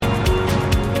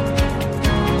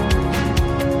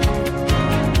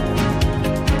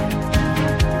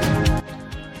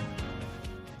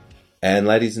And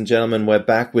ladies and gentlemen, we're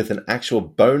back with an actual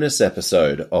bonus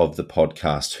episode of the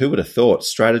podcast. Who would have thought?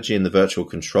 Strategy in the Virtual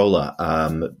Controller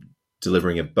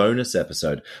delivering a bonus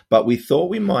episode. But we thought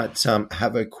we might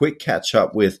have a quick catch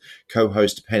up with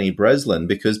co-host Penny Breslin,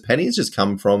 because Penny's just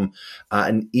come from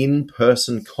an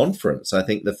in-person conference. I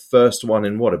think the first one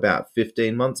in about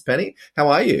 15 months, Penny? How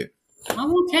are you?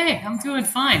 I'm okay. I'm doing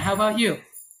fine. How about you?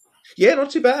 Yeah,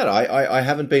 not too bad. I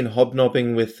haven't been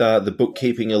hobnobbing with the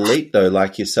bookkeeping elite, though,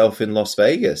 like yourself in Las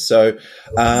Vegas. So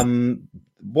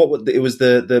it was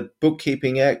the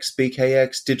Bookkeeping X,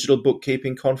 BKX, Digital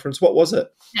Bookkeeping Conference. What was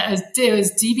it? Yeah, it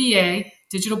was DBA,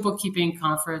 Digital Bookkeeping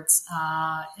Conference.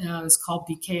 It was called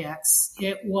BKX.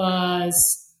 It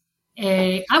was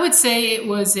I would say it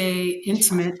was a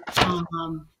intimate,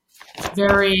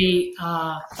 very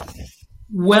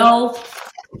well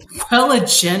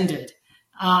agended.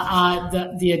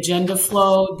 The agenda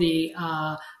flow, the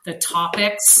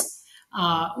topics.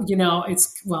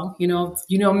 It's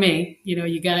me.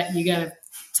 You gotta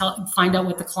find out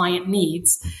what the client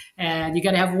needs, and you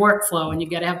gotta have workflow, and you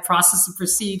gotta have process and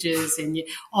procedures, and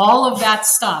all of that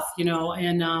stuff.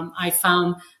 And I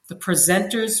found the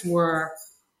presenters were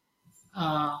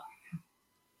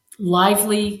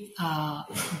lively,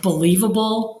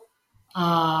 believable,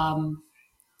 to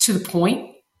the point.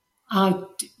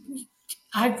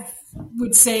 I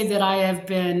would say that I have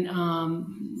been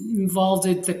involved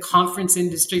in the conference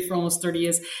industry for almost 30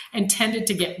 years and tended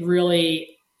to get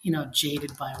really,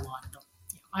 jaded by a lot of them.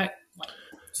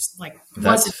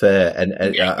 That's fair. And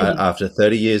after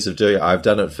 30 years of doing it, I've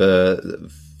done it for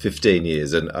 15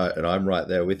 years, and I'm right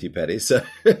there with you, Penny. So,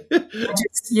 it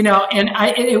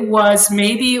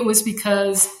was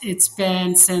because it's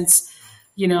been since,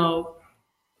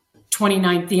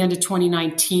 the end of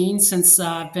 2019 since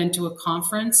I've been to a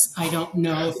conference. I don't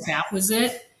know if that was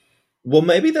it. Well,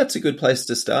 maybe that's a good place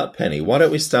to start, Penny. Why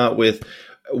don't we start with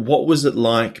what was it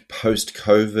like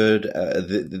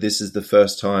post-COVID? This is the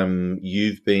first time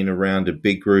you've been around a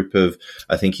big group of,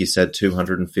 I think you said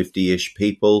 250-ish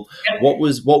people. Yep.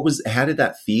 How did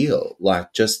that feel?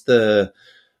 Like just the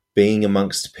being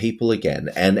amongst people again,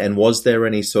 and was there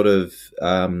any sort of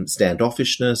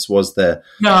standoffishness? Was there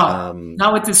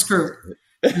not with this group.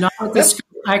 Not with this group.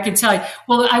 I can tell you.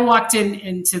 Well, I walked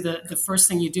into the first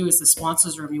thing you do is the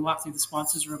sponsors room. You walk through the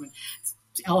sponsors room, and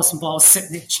Alison Ball is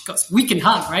sitting there. She goes, "We can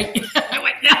hug, right?" I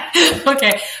went, "Yeah,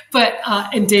 okay." But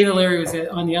and David Leary was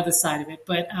on the other side of it.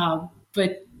 But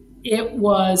it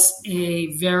was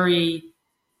a very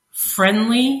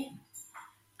friendly,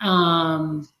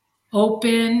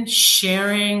 open,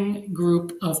 sharing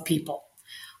group of people.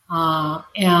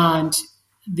 And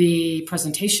the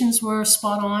presentations were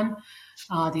spot on.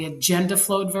 The agenda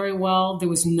flowed very well. There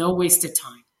was no wasted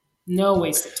time.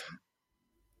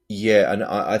 Yeah, and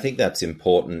I think that's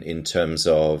important in terms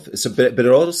of but it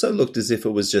also looked as if it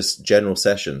was just general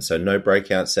sessions, so no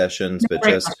breakout sessions,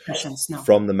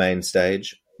 from the main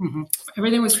stage. Mm-hmm.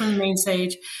 Everything was from the main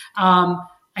stage.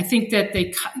 I think that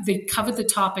they covered the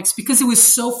topics because it was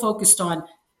so focused on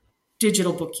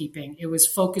digital bookkeeping. It was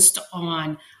focused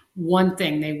on one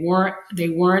thing. They weren't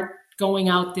going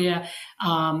out there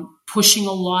pushing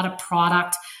a lot of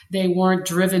product. They weren't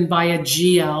driven by a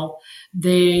GL.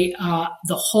 The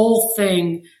whole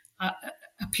thing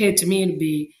appeared to me to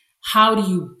be, how do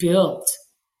you build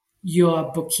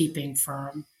your bookkeeping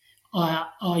firm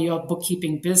or your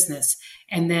bookkeeping business,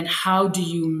 and then how do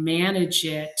you manage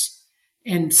it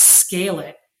and scale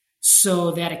it so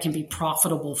that it can be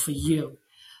profitable for you.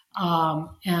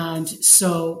 And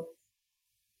so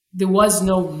there was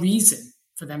no reason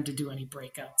for them to do any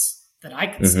breakouts that I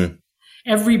could see.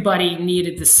 Everybody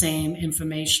needed the same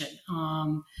information.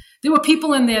 There were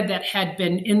people in there that had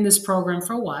been in this program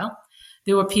for a while.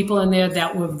 There were people in there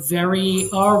that were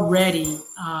already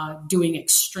doing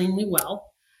extremely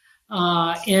well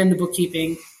in the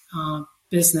bookkeeping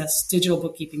business, digital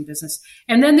bookkeeping business.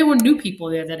 And then there were new people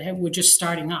there that were just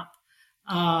starting up.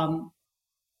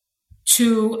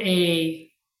 To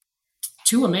a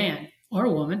man or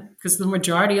a woman, because the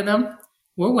majority of them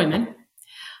were women,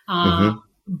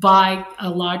 by a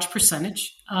large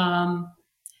percentage.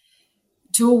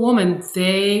 To a woman,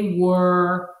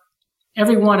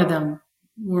 every one of them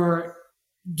were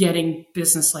getting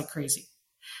business like crazy.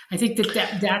 I think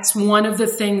that's one of the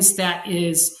things that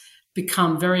is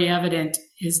become very evident,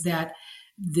 is that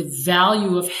the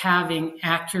value of having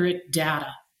accurate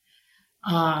data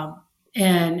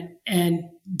and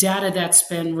data that's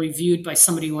been reviewed by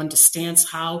somebody who understands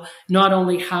not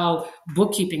only how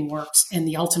bookkeeping works and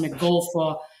the ultimate goal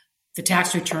for the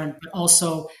tax return, but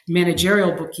also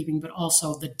managerial bookkeeping, but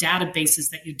also the databases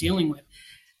that you're dealing with.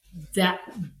 that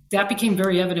became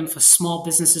very evident for small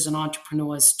businesses and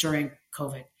entrepreneurs during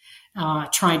COVID,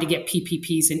 trying to get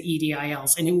PPPs and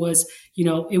EIDLs. And it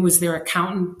was their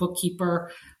accountant,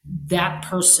 bookkeeper, that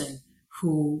person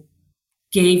who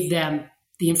gave them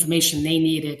the information they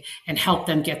needed and helped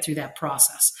them get through that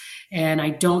process. And I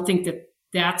don't think that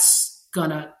that's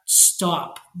going to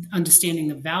stop understanding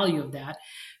the value of that,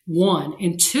 one.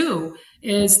 And two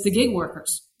is the gig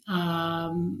workers.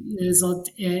 That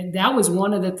was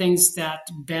one of the things that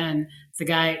Ben, the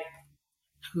guy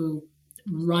who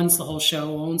runs the whole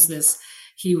show, owns this,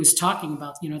 he was talking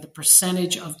about, the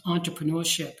percentage of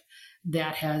entrepreneurship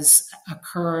that has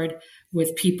occurred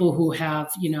with people who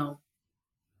have,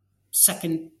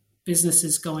 second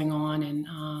businesses going on, and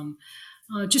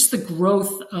just the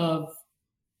growth of,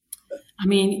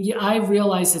 I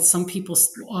realize that some people,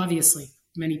 obviously,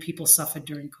 many people suffered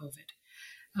during COVID.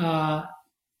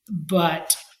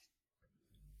 But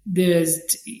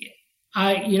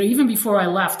even before I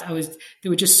left, there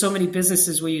were just so many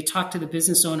businesses where you talk to the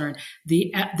business owner and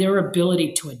their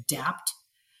ability to adapt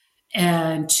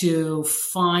and to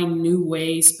find new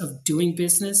ways of doing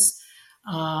business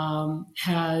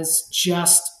has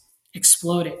just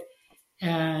exploded.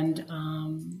 And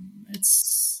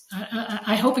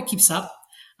I hope it keeps up.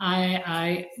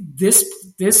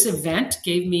 This event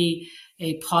gave me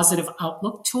a positive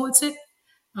outlook towards it.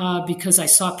 Because I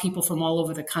saw people from all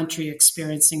over the country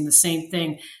experiencing the same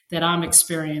thing that I'm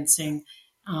experiencing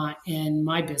in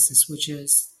my business, which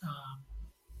is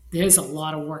there's a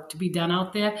lot of work to be done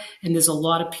out there, and there's a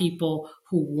lot of people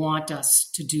who want us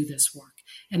to do this work.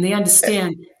 And they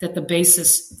understand that the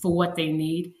basis for what they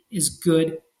need is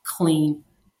good, clean,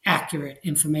 accurate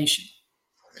information.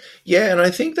 Yeah, and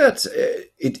I think that's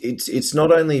it's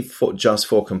not only just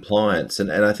for compliance,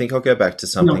 and I think I'll go back to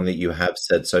something that you have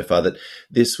said so far, that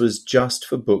this was just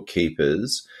for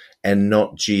bookkeepers and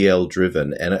not GL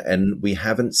driven, and we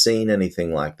haven't seen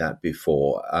anything like that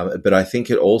before. But I think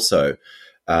it also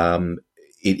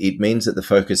it means that the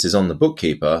focus is on the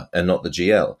bookkeeper and not the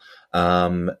GL.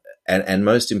 And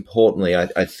most importantly,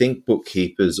 I think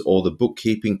bookkeepers, or the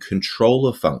bookkeeping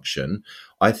controller function,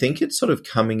 I think it's sort of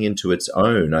coming into its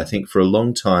own. I think for a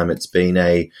long time it's been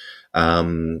a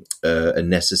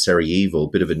necessary evil, a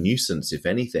bit of a nuisance, if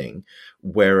anything.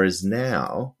 Whereas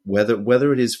now,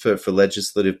 whether it is for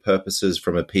legislative purposes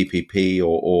from a PPP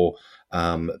or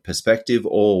perspective,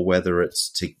 or whether it's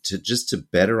to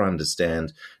better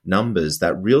understand numbers,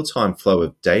 that real-time flow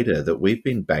of data that we've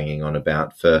been banging on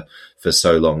about for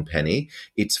so long, Penny,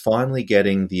 it's finally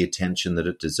getting the attention that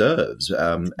it deserves.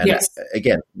 And yes.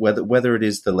 Again, whether it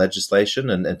is the legislation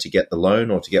and to get the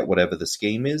loan or to get whatever the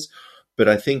scheme is, but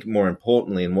I think more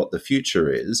importantly, and what the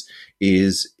future is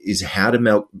how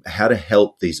to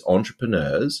help these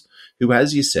entrepreneurs who,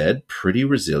 as you said, pretty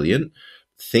resilient,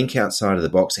 think outside of the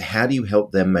box. How do you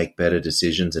help them make better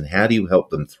decisions, and how do you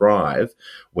help them thrive,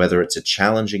 whether it's a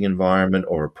challenging environment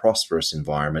or a prosperous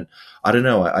environment? I don't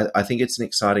know. I think it's an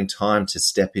exciting time to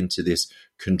step into this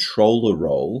controller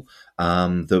role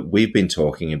that we've been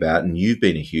talking about, and you've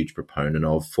been a huge proponent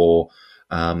of for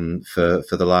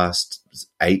the last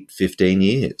 15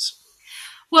 years.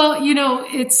 Well,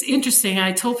 it's interesting.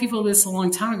 I told people this a long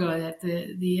time ago, that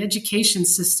the education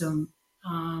system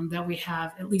that we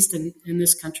have, at least in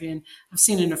this country, and I've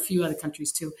seen it in a few other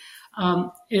countries too,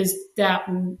 is that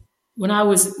when I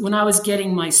was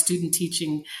getting my student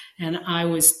teaching, and I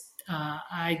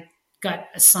got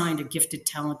assigned a gifted,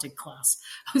 talented class.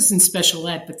 I was in special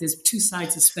ed, but there's two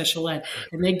sides of special ed,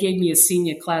 and they gave me a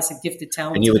senior class of gifted,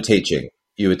 talented. And you were teaching.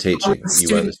 You were the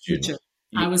student. Teacher.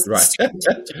 I was the student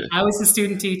teacher. I was the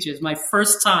student teacher. It was my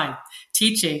first time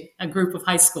teaching a group of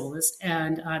high schoolers,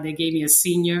 and they gave me a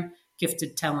senior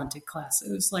gifted, talented class.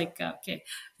 It was like, okay,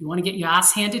 you want to get your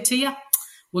ass handed to you?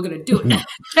 We're going to do it.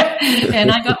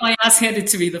 And I got my ass handed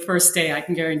to me the first day, I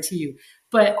can guarantee you.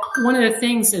 But one of the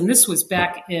things, and this was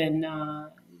back in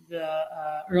the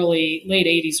late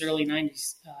 80s, early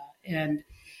 90s, and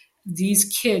these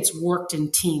kids worked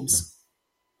in teams.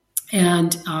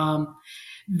 And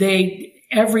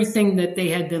everything that they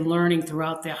had been learning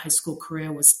throughout their high school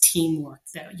career was teamwork.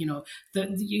 That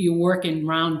you work in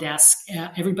round desks.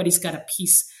 Everybody's got a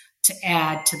piece to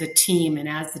add to the team, and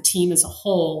as the team as a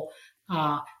whole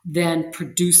then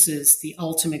produces the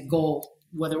ultimate goal.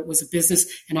 Whether it was a business,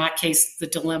 in our case, the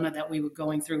dilemma that we were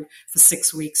going through for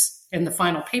 6 weeks, and the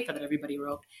final paper that everybody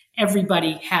wrote,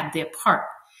 everybody had their part.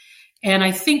 And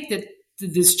I think that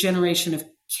this generation of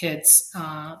kids,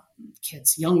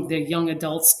 they're young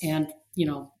adults and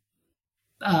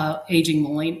aging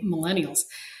millennials,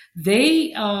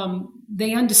 they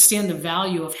understand the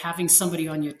value of having somebody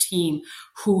on your team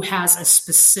who has a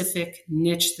specific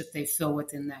niche that they fill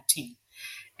within that team.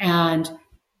 And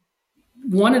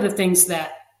one of the things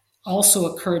that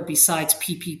also occurred besides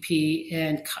PPP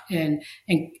and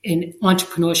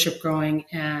entrepreneurship growing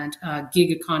and gig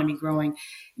economy growing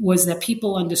was that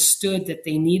people understood that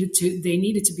they needed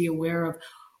to be aware of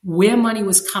where money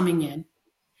was coming in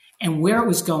and where it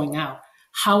was going out.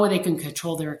 How are they going to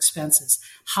control their expenses?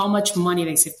 How much money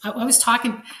they save? I was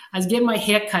getting my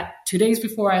hair cut 2 days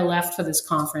before I left for this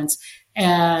conference.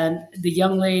 And the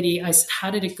young lady, I said,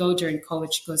 how did it go during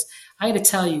COVID? She goes, I got to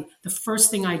tell you, the first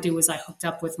thing I did was I hooked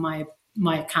up with my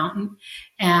accountant.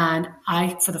 And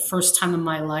I, for the first time in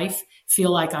my life,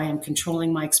 feel like I am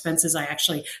controlling my expenses.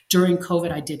 During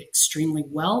COVID, I did extremely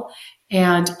well.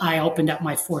 And I opened up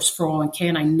my forced 401k,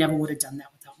 and I never would have done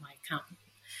that without my accountant.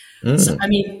 So, I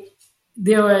mean,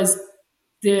 there was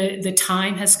the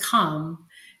time has come,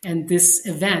 and this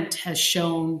event has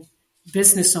shown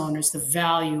business owners the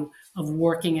value of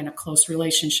working in a close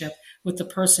relationship with the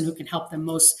person who can help them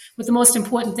most with the most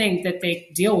important thing that they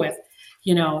deal with,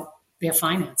 their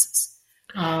finances.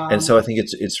 And so I think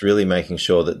it's really making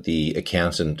sure that the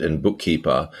accountant and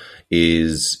bookkeeper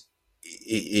is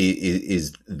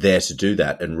there to do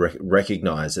that and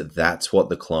recognize that that's what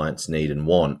the clients need and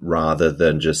want, rather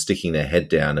than just sticking their head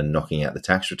down and knocking out the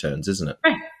tax returns, isn't it?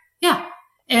 Right. Yeah.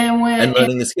 And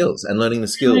learning the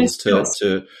skills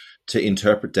to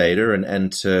interpret data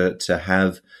and to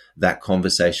have that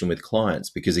conversation with clients,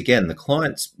 because again, the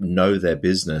clients know their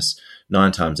business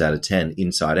 9 times out of 10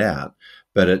 inside out.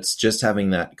 But it's just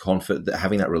having that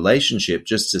having that relationship,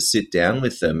 just to sit down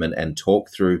with them and talk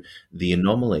through the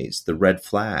anomalies, the red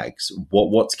flags,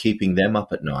 what's keeping them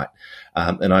up at night.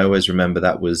 And I always remember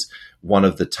that was one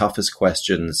of the toughest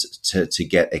questions to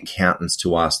get accountants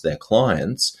to ask their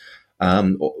clients.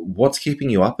 What's keeping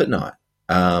you up at night?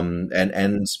 And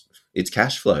it's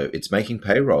cash flow, it's making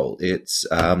payroll, it's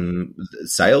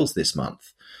sales this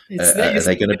month. Are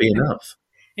they going to be enough?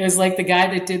 It was like the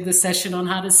guy that did the session on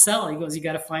how to sell. He goes, you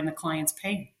got to find the client's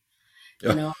pain,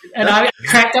 And I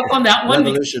cracked up on that one.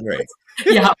 Revolutionary.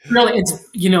 Yeah, really. It's,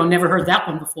 never heard that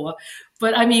one before,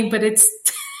 but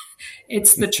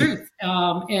it's the truth.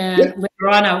 And later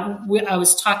on, I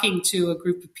was talking to a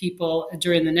group of people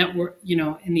during the network,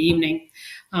 in the evening.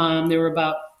 There were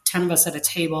about 10 of us at a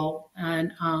table,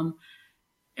 and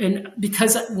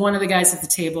because one of the guys at the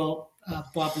table,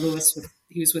 Bob Lewis,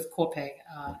 he was with Corpay,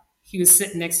 he was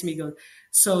sitting next to me, goes,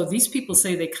 so these people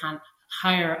say they can't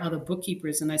hire other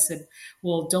bookkeepers. And I said,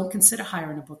 well, don't consider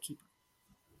hiring a bookkeeper.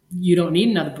 You don't need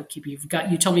another bookkeeper.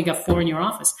 You told me you got 4 in your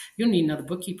office. You don't need another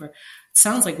bookkeeper. It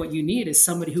sounds like what you need is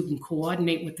somebody who can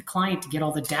coordinate with the client to get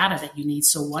all the data that you need.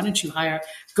 So why don't you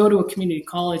go to a community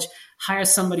college, hire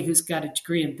somebody who's got a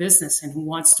degree in business and who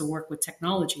wants to work with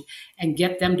technology, and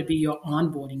get them to be your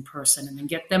onboarding person, and then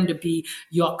get them to be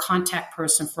your contact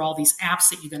person for all these apps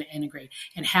that you're going to integrate,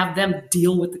 and have them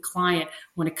deal with the client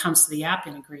when it comes to the app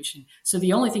integration. So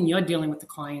the only thing you're dealing with the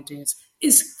client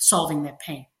is solving their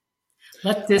pain.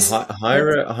 Let this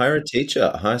hire a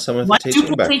teacher, hire someone with a teaching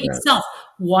background. Duplicate yourself.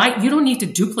 Why? You don't need to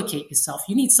duplicate yourself.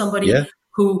 You need somebody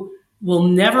who will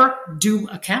never do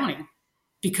accounting,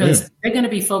 because they're going to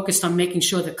be focused on making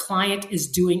sure the client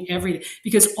is doing everything.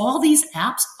 Because all these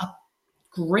apps are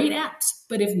great apps,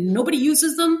 but if nobody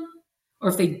uses them, or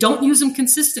if they don't use them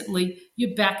consistently,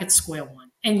 you're back at square one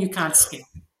and you can't scale.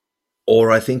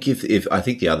 Or I think I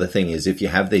think the other thing is, if you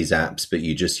have these apps, but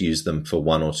you just use them for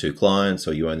 1 or 2 clients,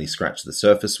 or you only scratch the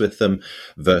surface with them,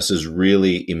 versus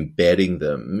really embedding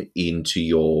them into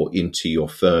your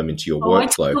firm, into your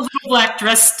workflow. I told a black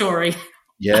dress story.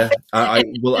 Yeah.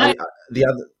 The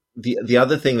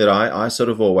other thing that I sort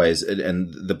of always,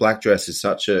 and the black dress is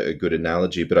such a good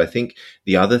analogy, but I think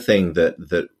the other thing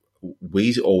that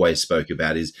we always spoke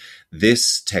about is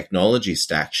this technology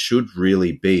stack should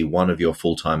really be one of your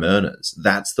full-time earners.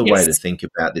 That's the way to think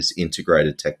about this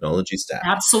integrated technology stack.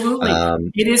 Absolutely.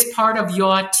 It is part of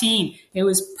your team. It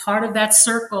was part of that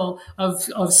circle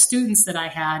of students that I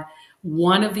had.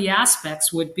 One of the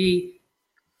aspects would be,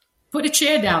 put a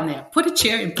chair down there, put a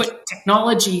chair and put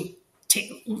technology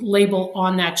label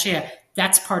on that chair.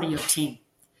 That's part of your team.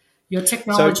 Your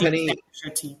technology so Penny, is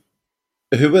your team.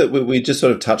 We just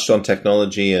sort of touched on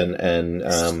technology and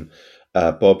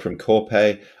Bob from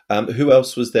Corpay. Who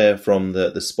else was there from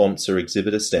the sponsor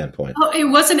exhibitor standpoint? Oh, it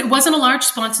wasn't a large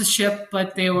sponsorship,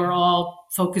 but they were all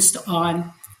focused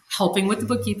on helping with the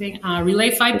bookkeeping.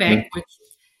 Relay Fi Bank, which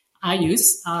I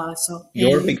use.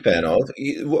 You're a big fan of.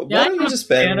 Why don't you just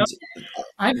spend?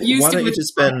 I've used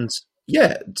it.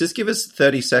 Yeah, just give us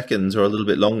 30 seconds or a little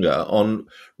bit longer on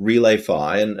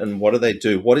RelayFi and what do they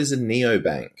do? What is a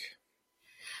neobank?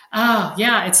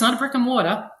 Yeah, it's not a brick and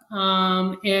mortar.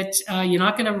 You're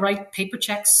not going to write paper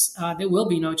checks. There will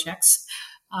be no checks.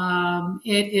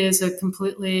 It is a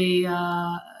completely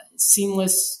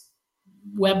seamless,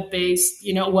 web-based,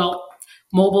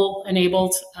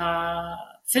 mobile-enabled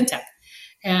fintech.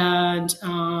 And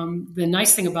the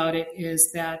nice thing about it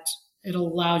is that it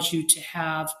allows you to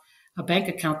have a bank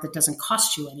account that doesn't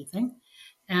cost you anything.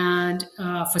 And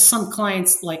for some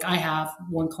clients, like I have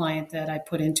one client that I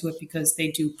put into it because they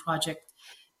do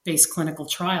project-based clinical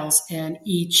trials, and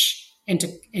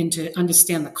to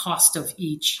understand the cost of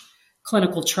each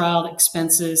clinical trial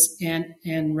expenses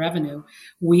and revenue,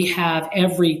 we have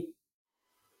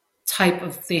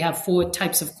they have 4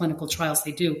 types of clinical trials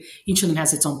they do. Each of them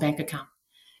has its own bank account.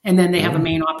 And then they have a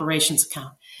main operations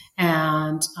account.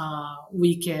 And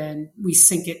we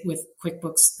sync it with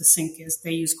QuickBooks. The sync is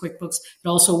they use QuickBooks. It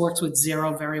also works with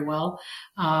Xero very well.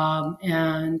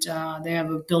 And they have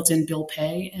a built-in bill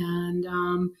pay.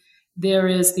 And there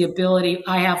is the ability.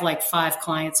 I have like 5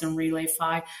 clients in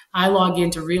RelayFi. I log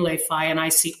into RelayFi and I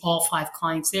see all 5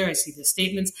 clients there. I see their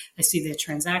statements. I see their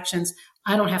transactions.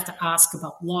 I don't have to ask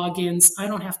about logins. I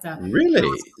don't have to. Really?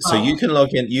 So you can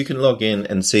log in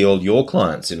and see all your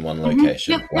clients in one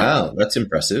location. Yeah, wow, yeah. That's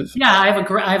impressive. Yeah, I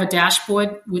have a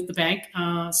dashboard with the bank.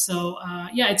 It's,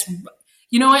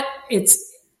 you know what?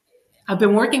 I've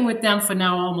been working with them for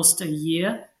now almost a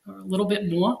year or a little bit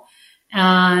more.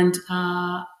 And,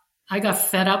 I got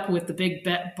fed up with the big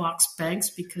box banks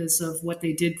because of what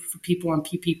they did for people on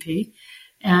PPP.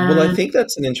 Well, I think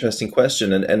that's an interesting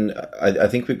question. And I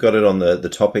think we've got it on the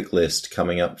topic list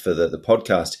coming up for the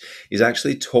podcast, is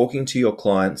actually talking to your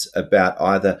clients about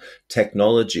either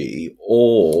technology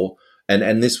or,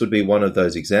 and this would be one of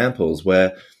those examples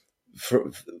where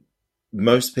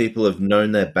most people have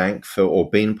known their bank or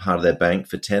been part of their bank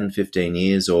for 10, 15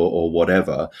 years or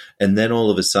whatever. And then all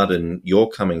of a sudden you're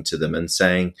coming to them and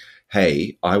saying,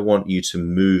 hey, I want you to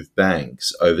move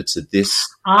banks over to this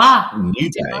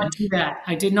new bank.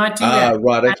 I did not do that.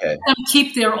 Right, okay. I let them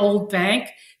keep their old bank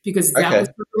because that was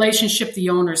the relationship the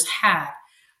owners had.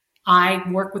 I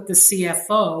work with the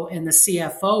CFO, and the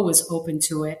CFO was open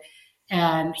to it,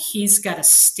 and he's got a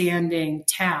standing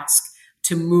task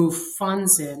to move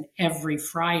funds in every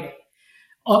Friday.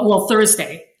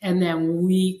 Thursday, and then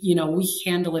we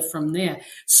handle it from there.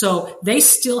 So they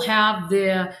still have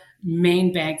their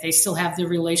main bank. They still have their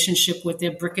relationship with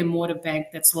their brick and mortar bank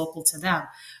that's local to them.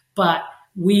 But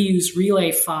we use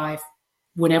RelayFi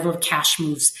whenever cash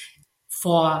moves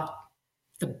for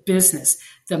the business.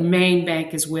 The main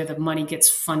bank is where the money gets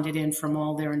funded in from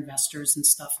all their investors and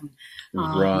stuff.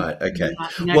 Right. Okay.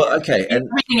 And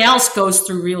everything else goes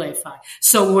through RelayFi.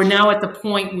 So we're now at the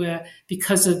point where,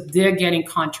 because of they're getting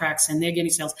contracts and they're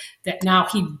getting sales, that now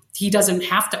he doesn't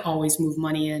have to always move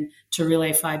money in to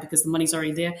RelayFi because the money's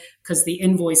already there, because the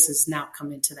invoices now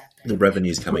come into that bank. The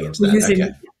revenue's coming into that. Okay.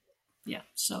 Yeah.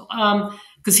 So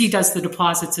because he does the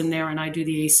deposits in there and I do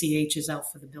the ACHs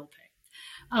out for the bill pay.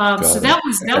 So that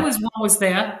was what was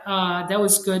there. That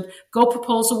was good.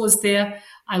 GoProposal was there.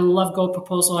 I love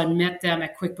GoProposal. I met them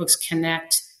at QuickBooks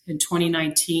Connect in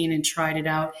 2019 and tried it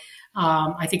out.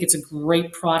 I think it's a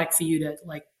great product for you to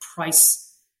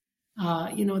price.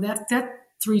 That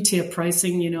 3-tier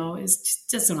pricing,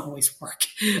 doesn't always work.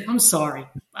 I'm sorry.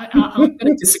 I'm going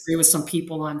to disagree with some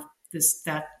people on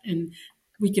that, and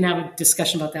we can have a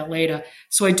discussion about that later.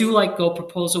 So I do like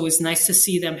GoProposal. It was nice to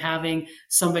see them having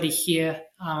somebody here.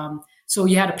 So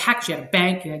you had a package, you had a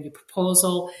bank, you had your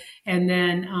proposal, and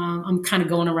then I'm kind of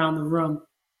going around the room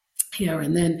here.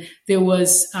 And then there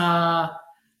was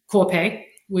Corpay,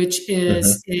 which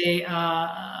is came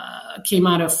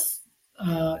out of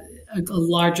a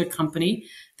larger company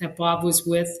that Bob was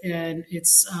with, and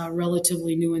it's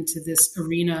relatively new into this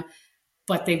arena,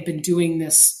 but they've been doing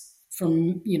this for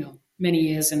many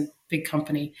years in big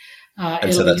company.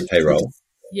 And so that's payroll?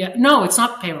 Yeah. No, it's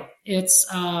not payroll. It's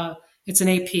an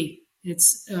AP.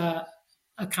 It's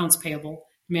accounts payable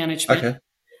management. Okay.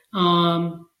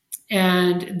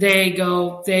 And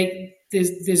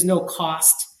there's no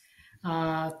cost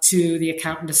to the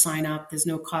accountant to sign up. There's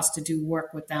no cost to do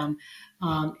work with them.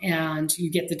 And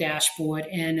you get the dashboard,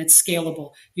 and it's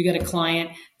scalable. You get a client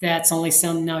that's only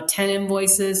sending out 10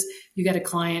 invoices. You get a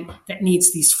client that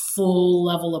needs these full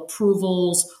level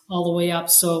approvals all the way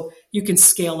up. So you can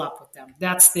scale up with them.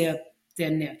 That's their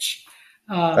niche.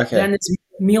 Then there's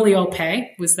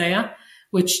MelioPay was there,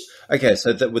 which. Okay.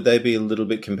 So would they be a little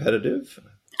bit competitive?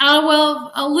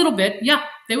 A little bit. Yeah.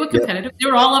 They were competitive. Yep.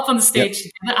 They were all up on the stage.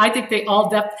 Yep. I think they all,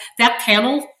 that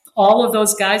panel all of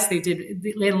those guys,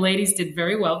 and ladies did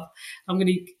very well.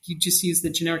 You just use the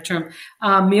generic term.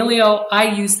 Melio,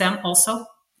 I use them also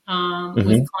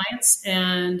with clients,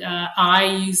 and I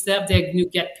use them. Their new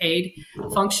Get Paid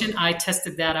function. I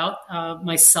tested that out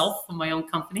myself for my own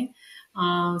company.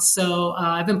 So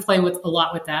I've been playing a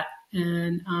lot with that.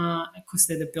 And of course,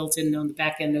 they're built in on the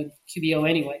back end of QBO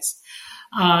anyways.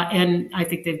 And I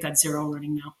think they've got Xero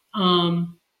running now.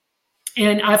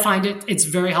 And I find it's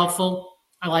very helpful.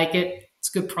 I like it.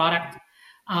 It's a good product.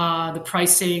 The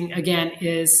pricing, again,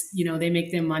 is, they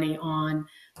make their money on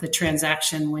the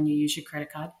transaction when you use your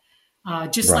credit card,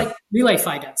 just like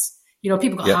RelayFi does.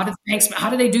 People go, how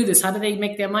do they do this? How do they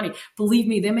make their money? Believe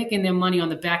me, they're making their money on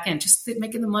the back end, just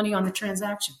making the money on the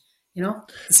transaction.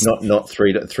 Not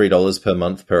 $3 per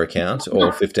month per account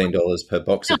or $15 per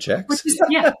box of checks.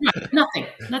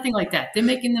 Nothing like that. They're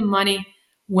making the money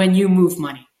when you move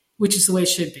money, which is the way it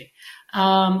should be.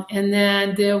 And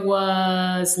then there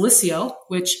was Liscio,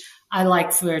 which I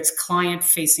like for its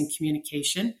client-facing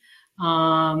communication.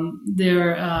 They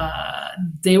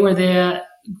were there.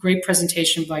 Great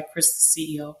presentation by Chris, the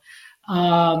CEO.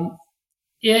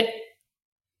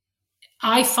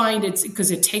 I find it's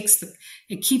because it keeps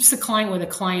the client where the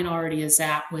client already is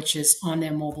at, which is on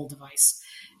their mobile device.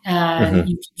 And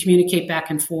you can communicate back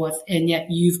and forth, and yet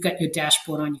you've got your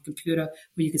dashboard on your computer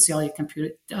where you can see all your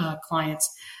computer clients.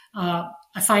 I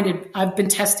find I've been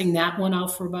testing that one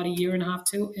out for about a year and a half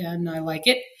too, and I like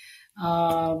it.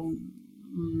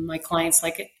 My clients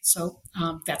like it. So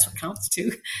that's what counts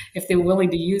too. If they're willing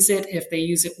to use it, if they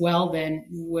use it well, then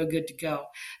we're good to go.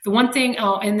 The one thing,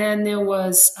 and then there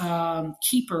was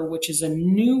Keeper, which is a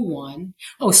new one.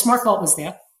 Oh, SmartVault was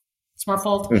there.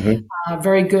 SmartVault,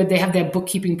 very good. They have their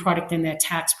bookkeeping product and their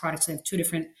tax products. They have two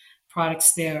different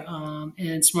products there.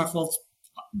 And SmartVault's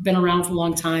been around for a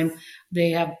long time.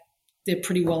 They're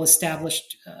pretty well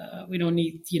established. We don't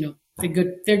need, they're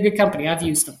good. They're a good company. I've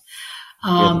used them.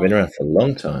 They've been around for a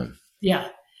long time. Yeah.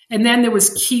 And then there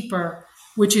was Keeper,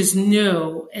 which is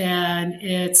new, and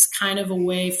it's kind of a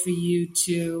way for you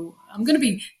to,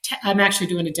 I'm actually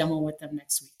doing a demo with them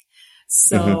next week.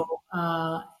 So,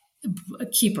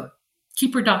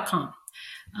 Keeper.com.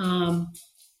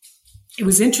 It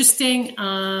was interesting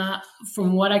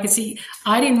from what I could see.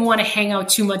 I didn't want to hang out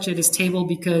too much at his table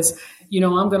because,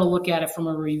 I'm going to look at it from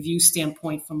a review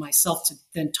standpoint for myself to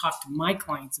then talk to my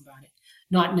clients about it,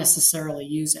 not necessarily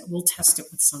use it. We'll test it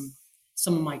with some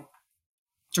of my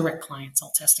direct clients.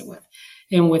 I'll test it with,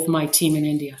 and with my team in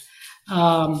India.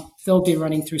 They'll be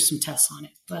running through some tests on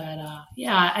it. But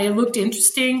it looked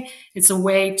interesting. It's a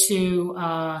way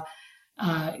to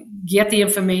get the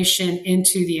information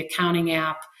into the accounting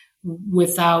app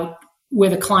where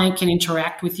the client can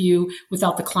interact with you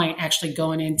without the client actually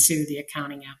going into the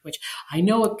accounting app, which I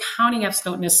know accounting apps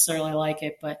don't necessarily like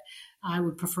it, but I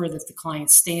would prefer that the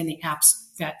clients stay in the apps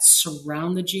that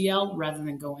surround the GL rather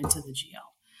than go into the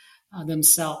GL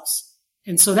themselves.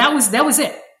 And so that was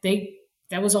it.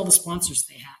 That was all the sponsors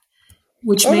they had,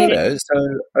 which made it.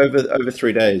 So over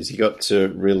 3 days, you got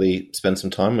to really spend some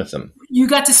time with them. You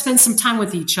got to spend some time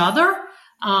with each other.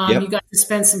 You got to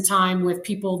spend some time with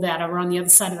people that are on the other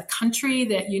side of the country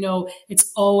that,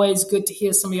 it's always good to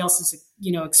hear somebody else is,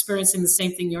 experiencing the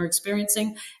same thing you're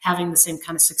experiencing, having the same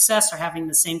kind of success or having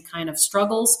the same kind of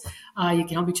struggles. You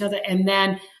can help each other. And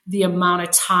then the amount of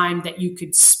time that you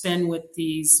could spend with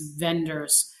these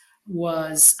vendors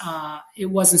was,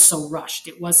 it wasn't so rushed.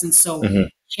 It wasn't so,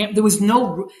 it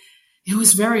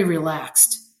was very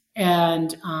relaxed.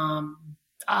 And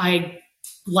I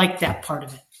liked that part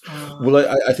of it. Well,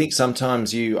 I think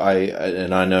sometimes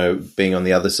I know being on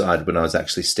the other side when I was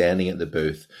actually standing at the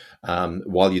booth,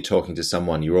 while you're talking to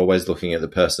someone, you're always looking at the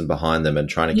person behind them and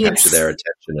trying to capture their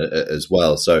attention as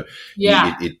well. So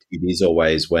it is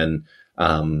always when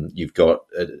you've got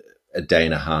a day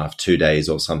and a half, 2 days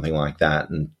or something like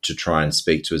that, and to try and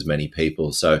speak to as many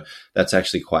people. So that's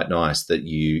actually quite nice that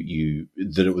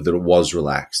that it was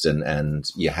relaxed and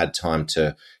you had time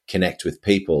to connect with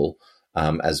people.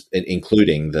 As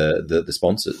including the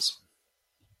sponsors.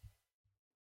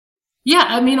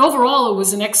 Yeah, overall, it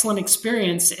was an excellent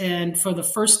experience, and for the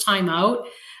first time out,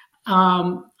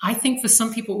 I think for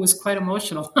some people it was quite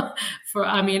emotional.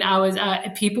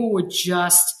 People were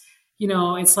just,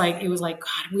 it was like,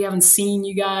 God, we haven't seen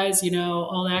you guys,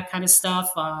 all that kind of stuff.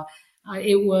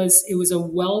 It was a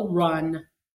well-run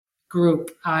group.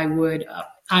 I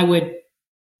would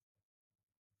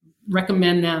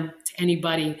recommend them to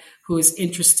anybody who is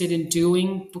interested in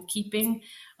doing bookkeeping,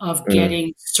 of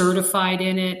getting certified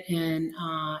in it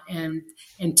and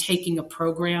taking a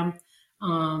program.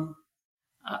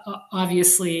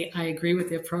 Obviously, I agree with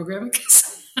their program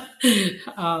because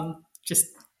Just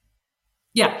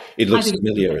yeah, it looks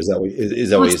familiar. Is that what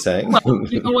you're saying? Well,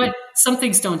 you know what? Some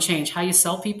things don't change. How you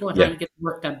sell people and how you get the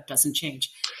work done doesn't change.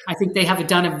 I think they have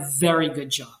done a very good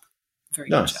job. Very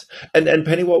nice. Good job. And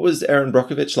Penny, what was Erin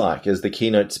Brockovich like as the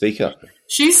keynote speaker?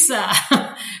 She's a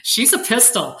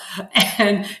pistol,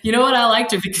 and you know what? I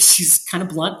liked her because she's kind of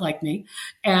blunt like me,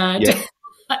 and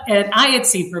and I had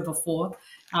seen her before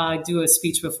do a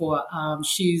speech before.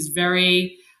 She's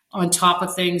very on top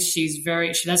of things. She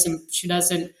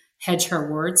doesn't hedge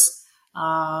her words.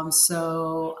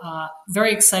 So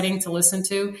very exciting to listen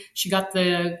to. She got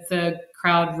the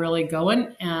crowd really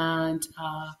going, and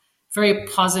very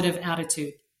positive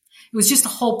attitude. It was just a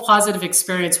whole positive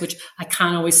experience, which I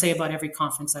can't always say about every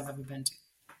conference I've ever been to.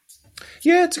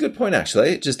 Yeah, it's a good point,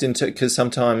 actually. Just because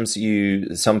sometimes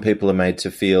some people are made to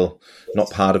feel not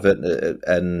part of it,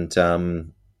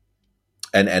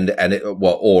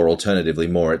 or alternatively,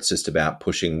 more it's just about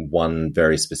pushing one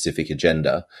very specific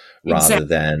agenda rather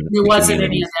than there wasn't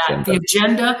any of that. Agenda. The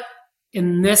agenda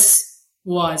in this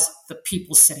was the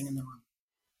people sitting in the room.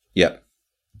 Yep.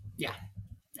 Yeah,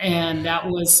 and that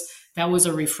was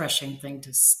a refreshing thing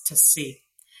to see.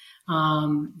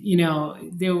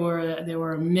 There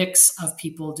were a mix of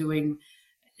people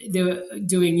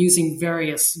using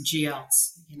various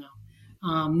GLs.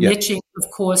 Niching,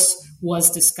 of course,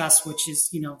 was discussed, which is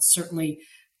certainly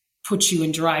puts you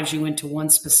and drives you into one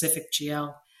specific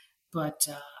GL, but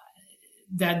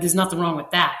that there's nothing wrong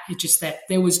with that. It's just that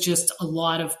there was just a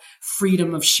lot of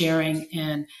freedom of sharing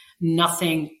and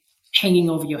nothing hanging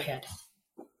over your head.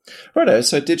 Righto.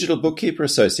 So Digital Bookkeeper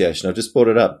Association, I've just brought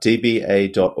it up,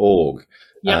 dba.org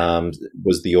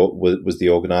was the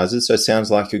organizer. So it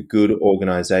sounds like a good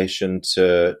organization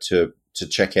to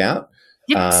check out.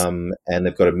 Yes. And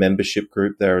they've got a membership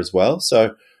group there as well.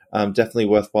 So definitely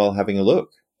worthwhile having a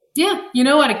look. Yeah. You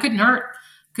know what? It couldn't hurt.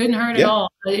 Couldn't hurt at all.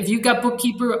 If you've got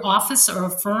bookkeeper office or a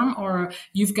firm, or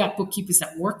you've got bookkeepers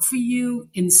that work for you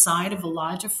inside of a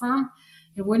larger firm,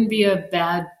 it wouldn't be a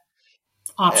bad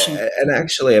option. And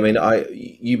actually, I mean,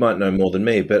 you might know more than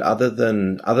me, but other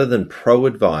than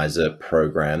ProAdvisor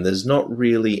program, there's not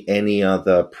really any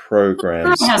other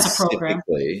program. Xero has a program.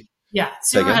 Yeah,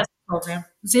 Xero has a program.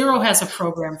 Xero has a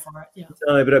program for it. Yeah.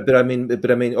 No, but I mean, so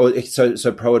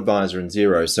ProAdvisor and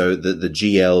Xero, so the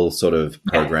GL sort of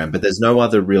program, but there's no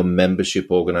other real membership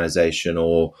organization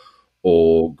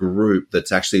or group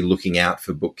that's actually looking out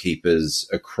for bookkeepers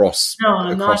across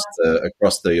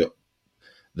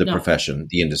the profession,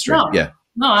 the industry.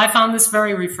 No, I found this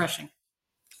very refreshing.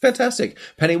 Fantastic.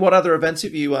 Penny, what other events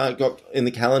have you got in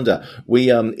the calendar? We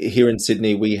here in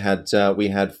Sydney, we had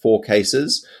 4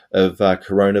 cases of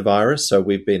coronavirus, so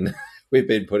we've been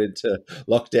put into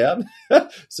lockdown,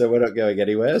 so we're not going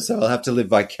anywhere. So I'll have to live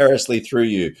vicariously through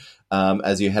you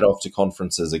as you head off to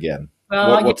conferences again.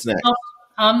 Well, what's next?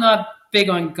 I'm not big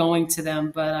on going to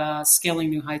them, but Scaling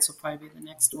New Heights will probably be the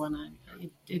next one.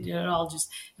 It all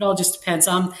just depends.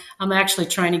 I'm actually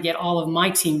trying to get all of my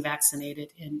team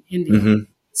vaccinated in India. Mm-hmm.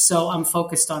 So I'm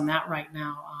focused on that right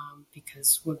now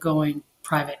because we're going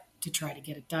private to try to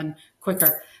get it done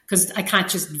quicker, because I can't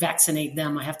just vaccinate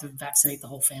them. I have to vaccinate the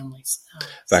whole families.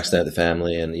 Vaccinate the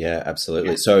family, and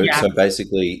absolutely. So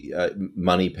basically,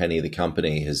 Moneypenny, the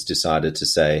company, has decided to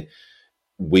say,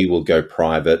 we will go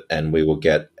private and we will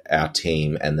get our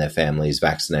team and their families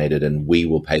vaccinated and we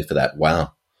will pay for that.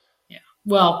 Wow. Yeah.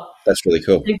 Well, that's really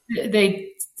cool.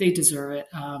 They deserve it.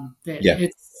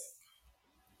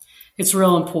 It's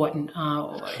real important.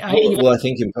 I think,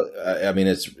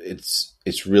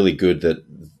 it's really good that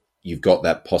you've got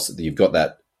that you've got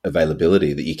that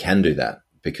availability, that you can do that,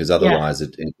 because otherwise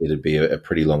it'd be a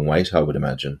pretty long wait, I would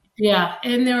imagine. Yeah.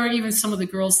 And there are even some of the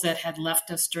girls that had left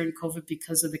us during COVID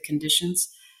because of the conditions.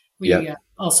 We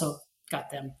also got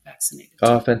them vaccinated.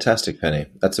 Oh, fantastic, Penny.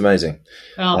 That's amazing.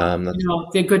 Well,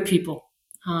 they're good people.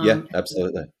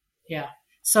 Absolutely. Yeah.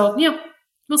 So,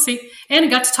 we'll see. And I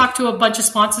got to talk to a bunch of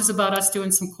sponsors about us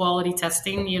doing some quality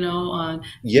testing, on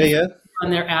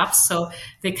their apps. So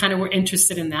they kind of were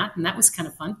interested in that, and that was kind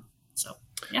of fun. So,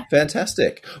 yeah.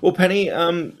 Fantastic. Well, Penny,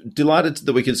 delighted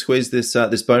that we could squeeze this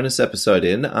bonus episode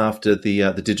in after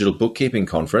the Digital Bookkeeping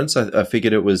Conference. I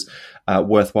figured it was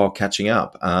worthwhile catching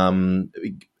up.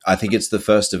 I think it's the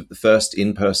first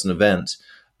in-person event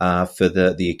for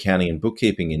the accounting and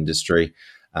bookkeeping industry.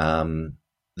 I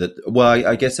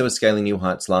guess there was Scaling New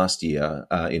Heights last year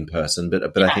in person,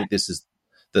 but I think this is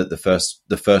the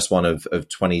first one of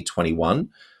 2021.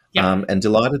 Yeah. And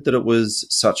delighted that it was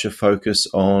such a focus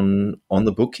on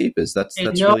the bookkeepers. That's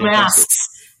no really masks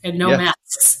impressive. And no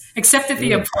masks except at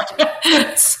the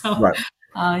airport. So, right.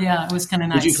 Yeah, it was kind of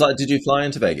nice. Did you fly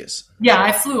into Vegas? Yeah,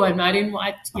 I flew. I didn't.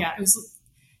 Yeah, it was.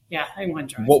 Yeah, I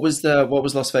went drive. What was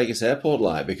Las Vegas airport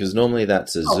like? Because normally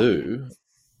that's a zoo.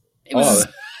 It was.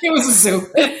 It was a zoo.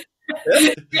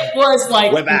 It was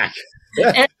like we're back.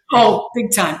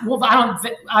 Big time. Well,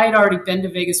 I had already been to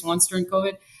Vegas once during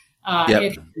COVID.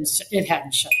 It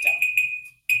hadn't shut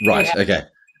down. Right. Okay.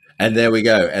 And there we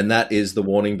go. And that is the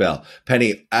warning bell.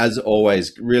 Penny, as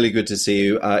always, really good to see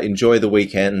you. Enjoy the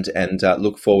weekend and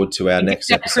look forward to our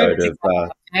next episode of.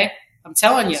 Okay? I'm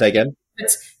telling you. Say again.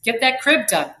 Let's get that crib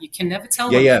done. You can never tell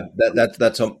them. Yeah.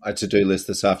 That's on my to-do list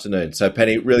this afternoon. So,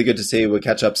 Penny, really good to see you. We'll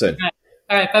catch up soon.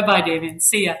 All right. Bye-bye, Damien.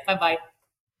 See ya. Bye-bye.